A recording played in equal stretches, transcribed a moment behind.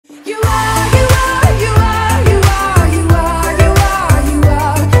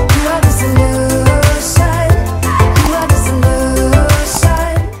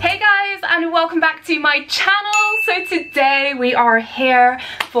are here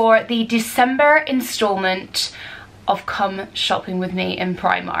for the December installment of Come Shopping With Me in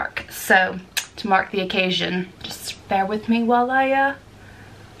Primark. So, to mark the occasion, just bear with me while I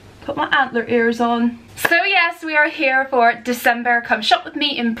put my antler ears on. So yes, we are here for December Come Shop With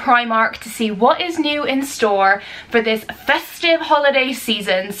Me in Primark to see what is new in store for this festive holiday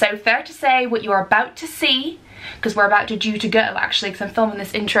season. So fair to say what you are about to see, because we're about to due to go actually, because I'm filming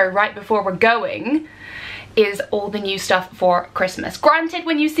this intro right before we're going, is all the new stuff for Christmas. Granted,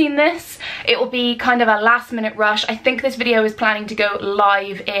 when you've seen this, it will be kind of a last minute rush. I think this video is planning to go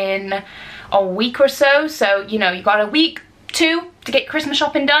live in a week or so. So, you know, you've got a week, two to get Christmas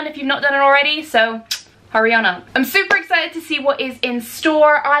shopping done if you've not done it already. So hurry on up. I'm super excited to see what is in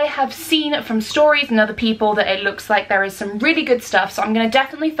store. I have seen from stories and other people that it looks like there is some really good stuff, so I'm going to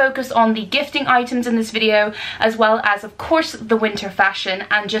definitely focus on the gifting items in this video, as well as of course the winter fashion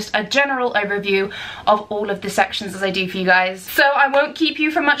and just a general overview of all of the sections as I do for you guys. So I won't keep you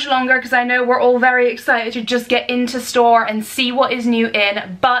for much longer because I know we're all very excited to just get into store and see what is new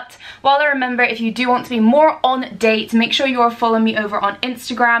in, but while I remember, if you do want to be more on date, make sure you are following me over on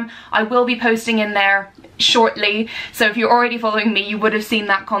Instagram. I will be posting in there shortly, so if you're already following me you would have seen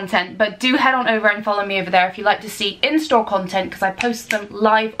that content, but do head on over and follow me over there if you like to see in-store content, because I post them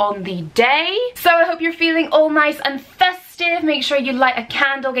live on the day. So I hope you're feeling all nice and festive. Make sure you light a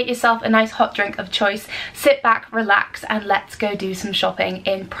candle, get yourself a nice hot drink of choice, sit back, relax, and let's go do some shopping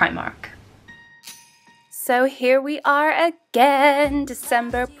in Primark. So here we are again,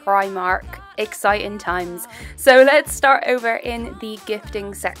 December Primark. Exciting times. So let's start over in the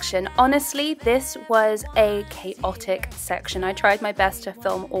gifting section. Honestly, this was a chaotic section. I tried my best to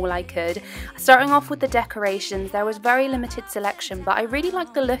film all I could. Starting off with the decorations, there was very limited selection, but I really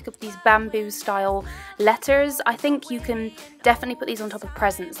like the look of these bamboo style letters. I think you can definitely put these on top of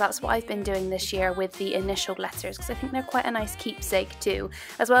presents. That's what I've been doing this year with the initial letters, because I think they're quite a nice keepsake too,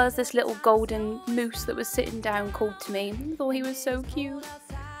 as well as this little golden moose that was sitting down called to me. I thought he was so cute.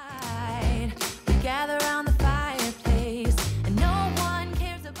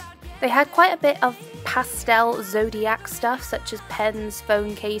 They had quite a bit of pastel zodiac stuff, such as pens,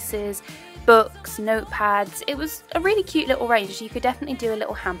 phone cases, books, notepads. It was a really cute little range. You could definitely do a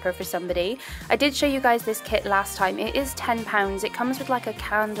little hamper for somebody. I did show you guys this kit last time. It is £10. It comes with like a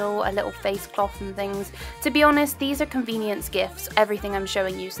candle, a little face cloth and things. To be honest, these are convenience gifts, everything I'm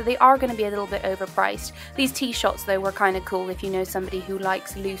showing you, so they are going to be a little bit overpriced. These tea shots though were kind of cool if you know somebody who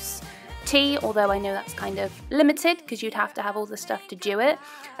likes loose tea, although I know that's kind of limited because you'd have to have all the stuff to do it.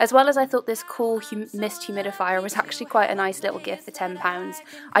 As well as I thought this cool mist humidifier was actually quite a nice little gift for £10.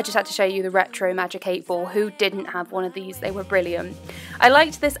 I just had to show you the retro Magic 8 Ball. Who didn't have one of these? They were brilliant. I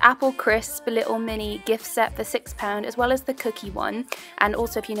liked this apple crisp little mini gift set for £6, as well as the cookie one. And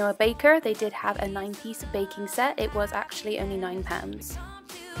also, if you know a baker, they did have a 9-piece baking set. It was actually only £9.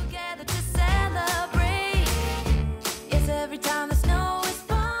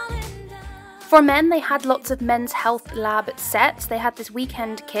 For men, they had lots of men's health lab sets. They had this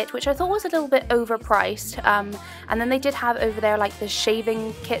weekend kit, which I thought was a little bit overpriced. And then they did have over there like the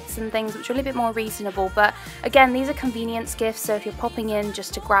shaving kits and things, which are a little bit more reasonable. But again, these are convenience gifts, so if you're popping in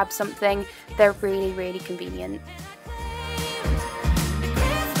just to grab something, they're really, really convenient.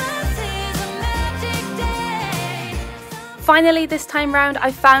 Finally, this time round,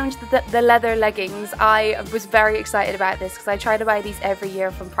 I found the leather leggings. I was very excited about this because I try to buy these every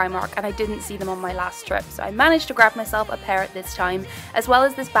year from Primark and I didn't see them on my last trip. So I managed to grab myself a pair at this time, as well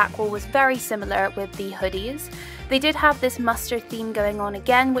as this back wall was very similar with the hoodies. They did have this mustard theme going on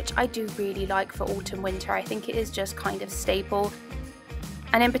again, which I do really like for autumn winter. I think it is just kind of staple.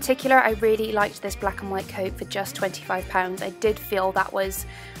 And in particular, I really liked this black and white coat for just £25. I did feel that was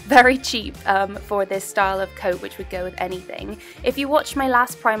very cheap for this style of coat, which would go with anything. If you watched my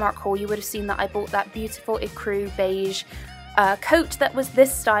last Primark haul, you would have seen that I bought that beautiful ecru beige coat that was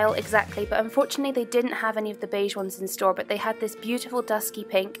this style exactly, but unfortunately they didn't have any of the beige ones in store, but they had this beautiful dusky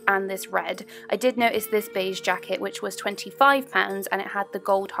pink and this red. I did notice this beige jacket, which was £25, and it had the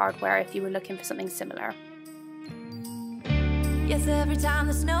gold hardware if you were looking for something similar. Yes, every time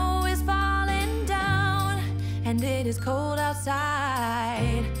the snow is falling down and it is cold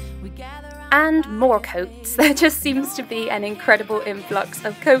outside, we gather and more coats. There just seems to be an incredible influx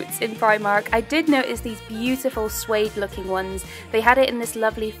of coats in Primark. I did notice these beautiful suede looking ones. They had it in this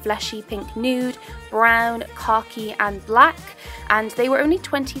lovely fleshy pink nude, brown, khaki and black, and they were only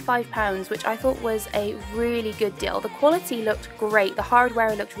 £25, which I thought was a really good deal. The quality looked great, the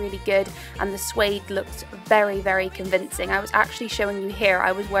hardware looked really good, and the suede looked very, very convincing. I was actually showing you here,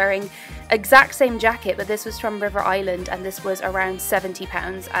 I was wearing exact same jacket, but this was from River Island and this was around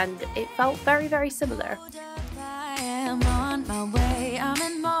 £70, and it felt very, very similar.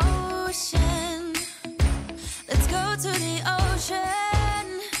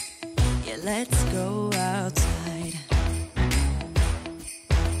 let's go outside.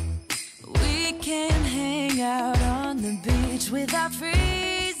 We can hang out on the beach without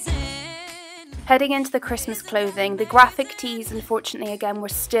freezing. Heading into the Christmas clothing, the graphic tees unfortunately again were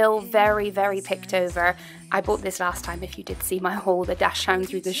still very picked over. I bought this last time if you did see my haul, the dash down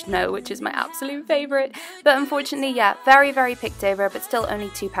through the snow, which is my absolute favourite. But unfortunately, yeah, very picked over, but still only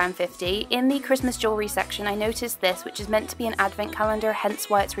 £2.50. In the Christmas jewellery section, I noticed this, which is meant to be an advent calendar, hence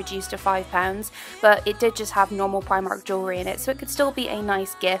why it's reduced to £5. But it did just have normal Primark jewellery in it, so it could still be a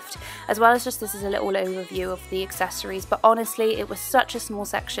nice gift, as well as just this is a little overview of the accessories. But honestly, it was such a small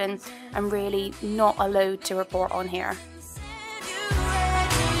section and really not a load to report on here.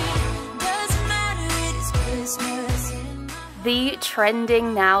 The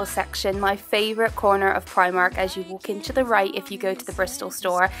trending now section, my favourite corner of Primark as you walk into the right if you go to the Bristol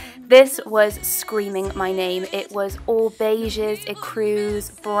store. This was screaming my name. It was all beiges,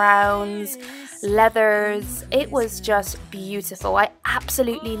 ecrues, browns, leathers. It was just beautiful. I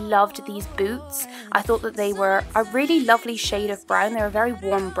absolutely loved these boots. I thought that they were a really lovely shade of brown. They were a very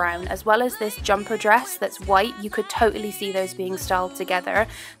warm brown, as well as this jumper dress that's white. You could totally see those being styled together.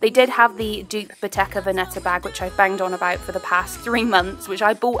 They did have the dupe Bottega Veneta bag, which I've banged on about for the past 3 months, which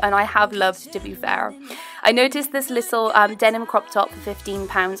I bought and I have loved, to be fair. I noticed this little denim crop top for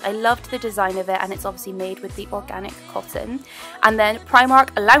 £15. I loved the design of it, and it's obviously made with the organic cotton. And then Primark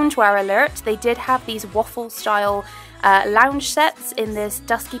loungewear alert. They did have these waffle style lounge sets in this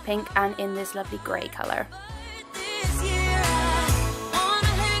dusky pink and in this lovely grey colour.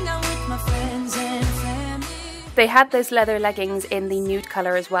 They had those leather leggings in the nude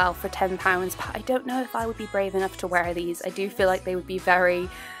colour as well for £10, but I don't know if I would be brave enough to wear these. I do feel like they would be very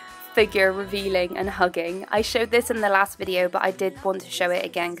figure revealing and hugging. I showed this in the last video, but I did want to show it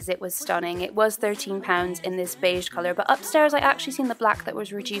again because it was stunning. It was £13 in this beige colour, but upstairs I actually seen the black that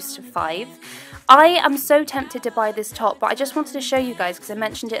was reduced to £5. I am so tempted to buy this top, but I just wanted to show you guys because I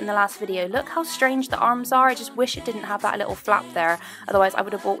mentioned it in the last video. Look how strange the arms are. I just wish it didn't have that little flap there. Otherwise I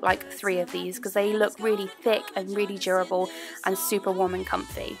would have bought like 3 of these because they look really thick and really durable and super warm and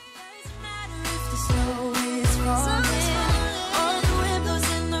comfy.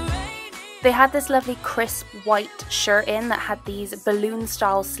 They had this lovely crisp white shirt in that had these balloon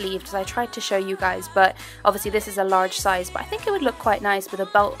style sleeves, as I tried to show you guys, but obviously this is a large size, but I think it would look quite nice with a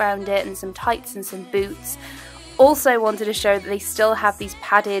belt around it and some tights and some boots. Also wanted to show that they still have these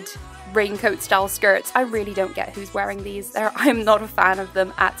padded raincoat style skirts. I really don't get who's wearing these. I'm not a fan of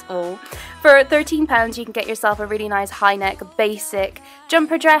them at all. For £13 you can get yourself a really nice high neck basic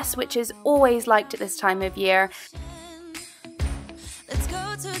jumper dress, which is always liked at this time of year. Let's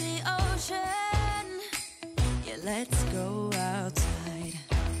go to the ocean. Yeah, let's go outside.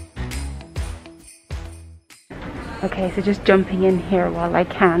 Okay, so just jumping in here while I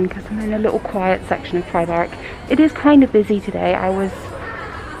can because I'm in a little quiet section of Primark. It is kind of busy today. I was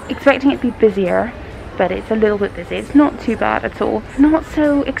expecting it to be busier, but it's a little bit busy. It's not too bad at all. Not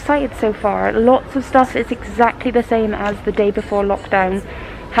so excited so far. Lots of stuff is exactly the same as the day before lockdown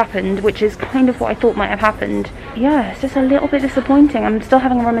happened, which is kind of what I thought might have happened. Yeah, it's just a little bit disappointing. I'm still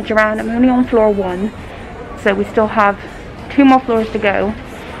having a rummage around. I'm only on floor 1, so we still have 2 more floors to go,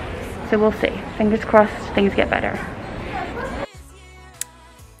 so we'll see. Fingers crossed things get better.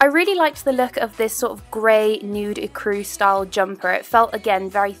 I really liked the look of this sort of grey nude ecru style jumper. It felt again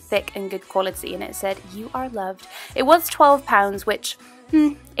very thick and good quality, and it said "You are loved." It was £12, which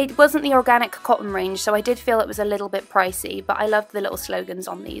it wasn't the organic cotton range, so I did feel it was a little bit pricey, but I loved the little slogans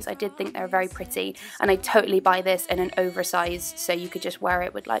on these. I did think they were very pretty, and I'd totally buy this in an oversized, so you could just wear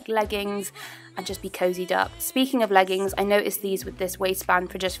it with like leggings and just be cozied up. Speaking of leggings, I noticed these with this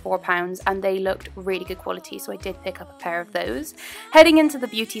waistband for just £4, and they looked really good quality, so I did pick up a pair of those. Heading into the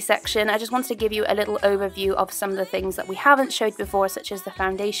beauty section, I just wanted to give you a little overview of some of the things that we haven't showed before, such as the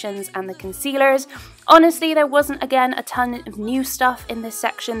foundations and the concealers. Honestly, there wasn't, again, a ton of new stuff in this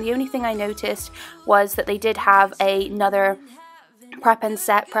section. The only thing I noticed was that they did have another Prep and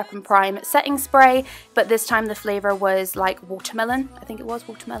Prime setting spray, but this time the flavour was like watermelon. I think it was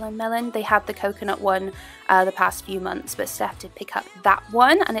watermelon melon. They had the coconut one the past few months, but Steph did pick up that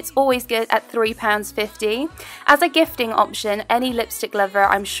one, and it's always good at £3.50. As a gifting option, any lipstick lover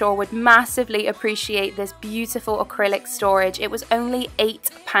I'm sure would massively appreciate this beautiful acrylic storage. It was only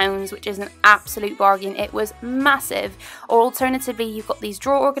 £8, which is an absolute bargain. It was massive. Or alternatively, you've got these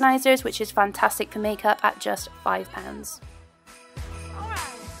drawer organisers, which is fantastic for makeup at just £5.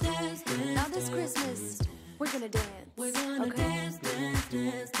 Now this Christmas, we're gonna dance. We're gonna Okay. dance, dance,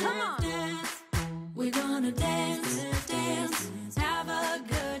 dance, Come on. dance. We're gonna dance, dance, have a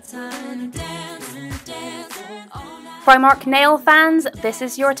good time, dance, dance all night. Primark nail fans, this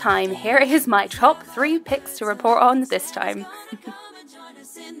is your time. Here is my top 3 picks to report on this time.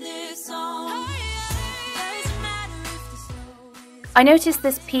 I noticed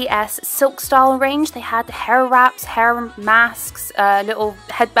this PS silk style range. They had hair wraps, hair masks, little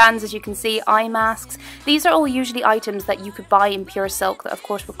headbands, as you can see, eye masks. These are all usually items that you could buy in pure silk that of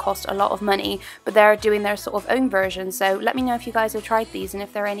course would cost a lot of money, but they're doing their sort of own version, so let me know if you guys have tried these and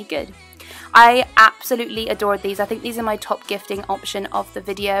if they're any good. I absolutely adored these. I think these are my top gifting option of the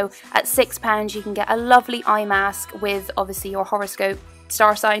video. At £6 you can get a lovely eye mask with obviously your horoscope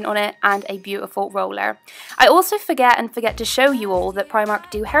star sign on it and a beautiful roller. I also forget to show you all that Primark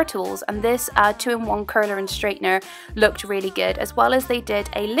do hair tools, and this 2-in-1 curler and straightener looked really good, as well as they did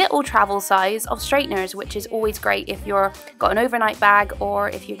a little travel size of straighteners, which is always great if you're got an overnight bag or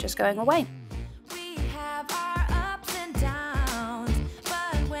if you're just going away.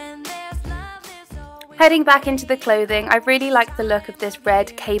 Heading back into the clothing, I really like the look of this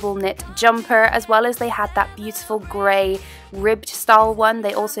red cable knit jumper, as well as they had that beautiful grey ribbed style one.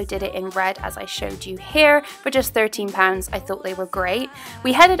 They also did it in red, as I showed you here, for just £13. I thought they were great.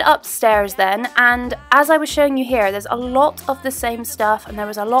 We headed upstairs then, and as I was showing you here, there's a lot of the same stuff, and there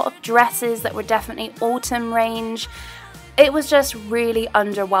was a lot of dresses that were definitely autumn range. It was just really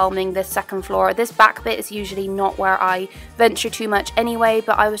underwhelming, this second floor. This back bit is usually not where I venture too much anyway,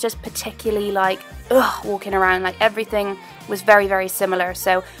 but I was just particularly like, ugh, walking around. Like everything was very, very similar.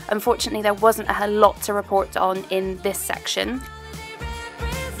 So unfortunately there wasn't a lot to report on in this section.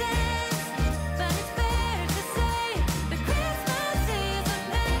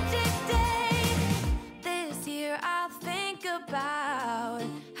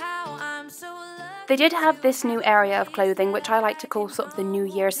 They did have this new area of clothing, which I like to call sort of the New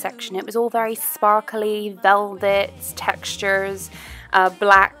Year section. It was all very sparkly, velvets, textures,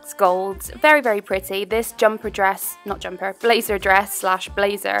 blacks, golds, very, very pretty. This blazer dress slash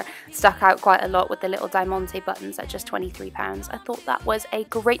blazer stuck out quite a lot with the little diamante buttons at just £23. I thought that was a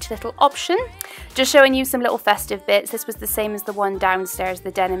great little option. Just showing you some little festive bits. This was the same as the one downstairs,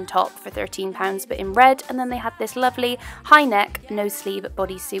 the denim top for £13, but in red, and then they had this lovely high neck, no sleeve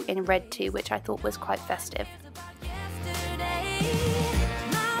bodysuit in red too, which I thought was quite festive.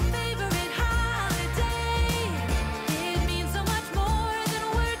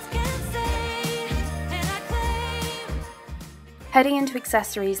 Heading into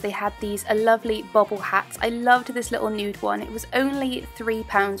accessories, they had these lovely bobble hats. I loved this little nude one. It was only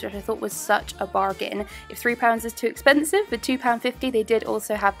 £3, which I thought was such a bargain. If £3 is too expensive, for £2.50 they did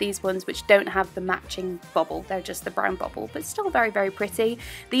also have these ones which don't have the matching bobble. They're just the brown bobble, but still very, very pretty.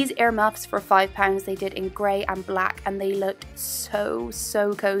 These earmuffs for £5 they did in grey and black, and they looked so,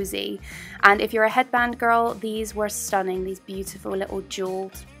 so cozy. And if you're a headband girl, these were stunning. These beautiful little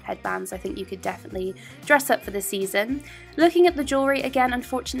jeweled headbands. I think you could definitely dress up for the season. Looking at the jewellery again,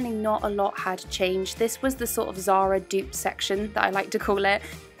 unfortunately not a lot had changed. This was the sort of Zara dupe section that I like to call it.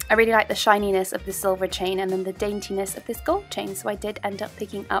 I really like the shininess of the silver chain and then the daintiness of this gold chain, so I did end up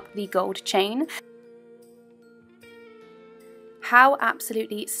picking up the gold chain. How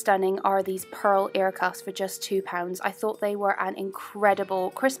absolutely stunning are these pearl ear cuffs for just £2? I thought they were an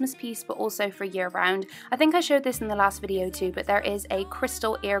incredible Christmas piece, but also for year round. I think I showed this in the last video too, but there is a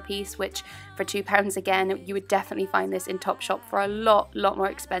crystal earpiece which for £2 again, you would definitely find this in Topshop for a lot more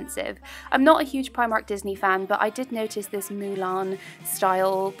expensive. I'm not a huge Primark Disney fan, but I did notice this Mulan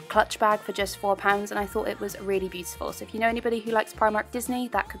style clutch bag for just £4, and I thought it was really beautiful. So if you know anybody who likes Primark Disney,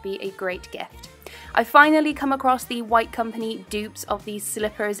 that could be a great gift. I finally come across the White Company dupes of these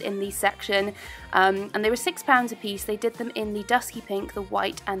slippers in this section, and they were £6 a piece. They did them in the dusky pink, the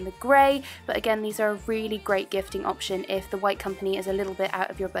white and the grey, but again these are a really great gifting option if the White Company is a little bit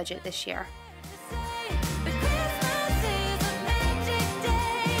out of your budget this year.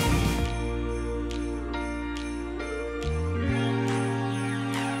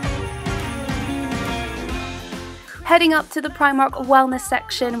 Heading up to the Primark wellness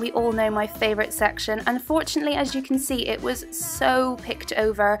section, we all know my favourite section. Unfortunately, as you can see, it was so picked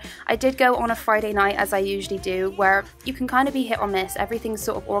over. I did go on a Friday night, as I usually do, where you can kind of be hit or miss. Everything's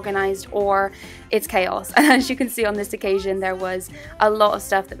sort of organised or it's chaos. And as you can see on this occasion, there was a lot of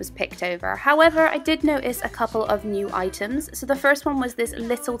stuff that was picked over. However, I did notice a couple of new items. So the first one was this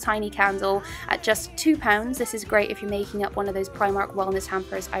little tiny candle at just £2. This is great if you're making up one of those Primark wellness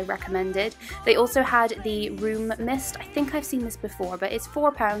hampers I recommended. They also had the room mist honest, I think I've seen this before, but it's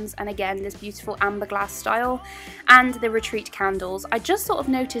 £4, and again, this beautiful amber glass style, and the retreat candles. I just sort of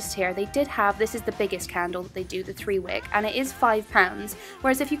noticed here, they did have, this is the biggest candle that they do, the 3-wick, and it is £5,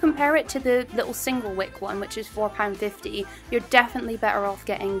 whereas if you compare it to the little single wick one, which is £4.50, you're definitely better off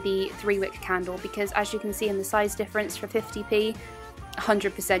getting the 3-wick candle, because as you can see in the size difference for 50p,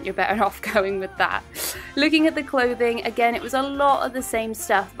 100% you're better off going with that. Looking at the clothing, again, it was a lot of the same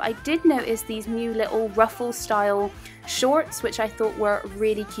stuff, but I did notice these new little ruffle style shorts, which I thought were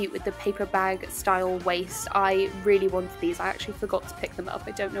really cute with the paper bag style waist. I really wanted these. I actually forgot to pick them up.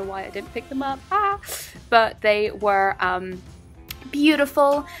 I don't know why I didn't pick them up, but they were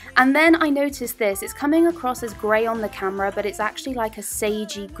beautiful. And then I noticed this, it's coming across as grey on the camera, but it's actually like a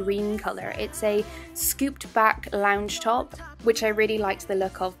sagey green colour. It's a scooped back lounge top, which I really liked the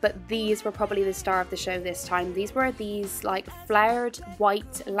look of, but these were probably the star of the show this time. These were these like flared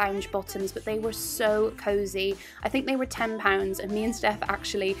white lounge bottoms, but they were so cozy. I think they were £10, and me and Steph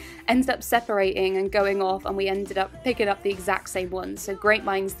actually ended up separating and going off, and we ended up picking up the exact same ones. So great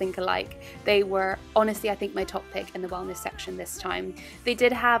minds think alike. They were honestly, I think, my top pick in the wellness section this time. They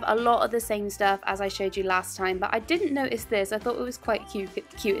did have a lot of the same stuff as I showed you last time, but I didn't notice this. I thought it was quite cute.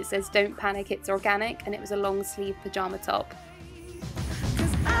 It says "Don't panic, it's organic," and it was a long sleeve pajama top.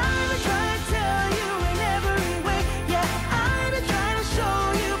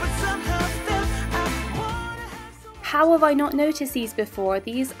 How have I not noticed these before?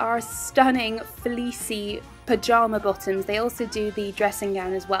 These are stunning fleecy pajama bottoms. They also do the dressing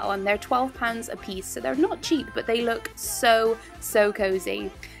gown as well, and they're £12 a piece, so they're not cheap, but they look so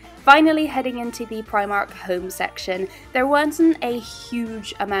cozy. Finally, heading into the Primark home section, there wasn't a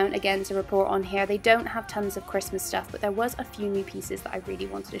huge amount again to report on here. They don't have tons of Christmas stuff, but there was a few new pieces that I really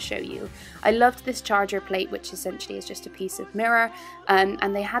wanted to show you. I loved this charger plate, which essentially is just a piece of mirror,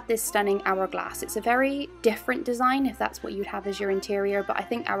 and they had this stunning hourglass. It's a very different design if that's what you'd have as your interior, but I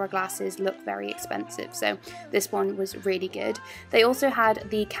think hourglasses look very expensive, so this one was really good. They also had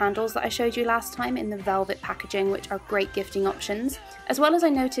the candles that I showed you last time in the velvet packaging, which are great gifting options, as well as I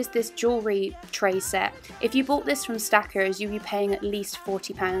noticed this jewellery tray set. If you bought this from Stackers, you'd be paying at least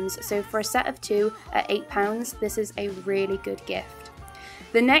 £40, so for a set of 2 at £8, this is a really good gift.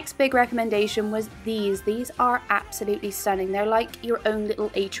 The next big recommendation was these. These are absolutely stunning. They're like your own little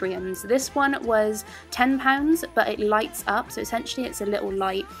atriums. This one was £10, but it lights up, so essentially it's a little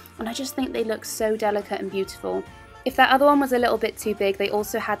light, and I just think they look so delicate and beautiful. If that other one was a little bit too big, they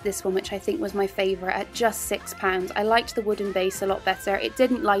also had this one, which I think was my favourite, at just £6. I liked the wooden base a lot better. It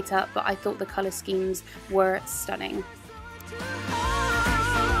didn't light up, but I thought the colour schemes were stunning.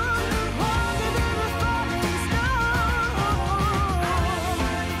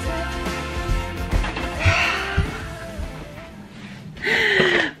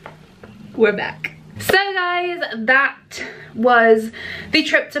 We're back. So guys, that was the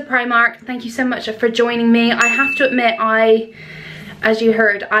trip to Primark. Thank you so much for joining me. I have to admit, as you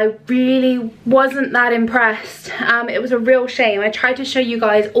heard, I really wasn't that impressed. It was a real shame. I tried to show you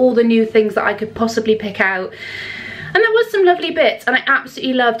guys all the new things that I could possibly pick out, and there was some lovely bits, and I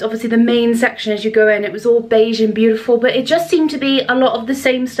absolutely loved obviously the main section as you go in. It was all beige and beautiful, but it just seemed to be a lot of the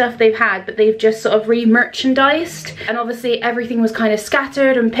same stuff they've had, but they've just sort of re-merchandised, and obviously everything was kind of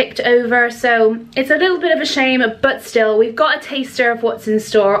scattered and picked over, so it's a little bit of a shame, but still, we've got a taster of what's in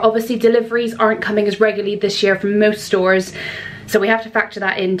store. Obviously deliveries aren't coming as regularly this year from most stores, so we have to factor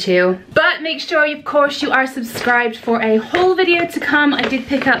that in too. But make sure, of course, you are subscribed for a whole video to come. I did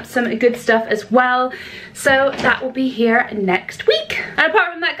pick up some good stuff as well, so that will be here next week. And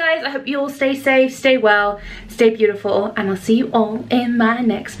apart from that, guys, I hope you all stay safe, stay well, stay beautiful, and I'll see you all in my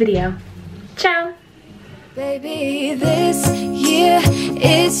next video. Ciao! Baby, this year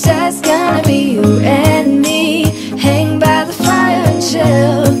it's just gonna be you and me. Hang by the fire and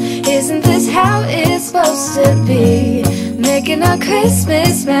chill. Isn't this how it's supposed to be? Making our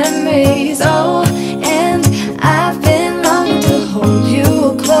Christmas memories.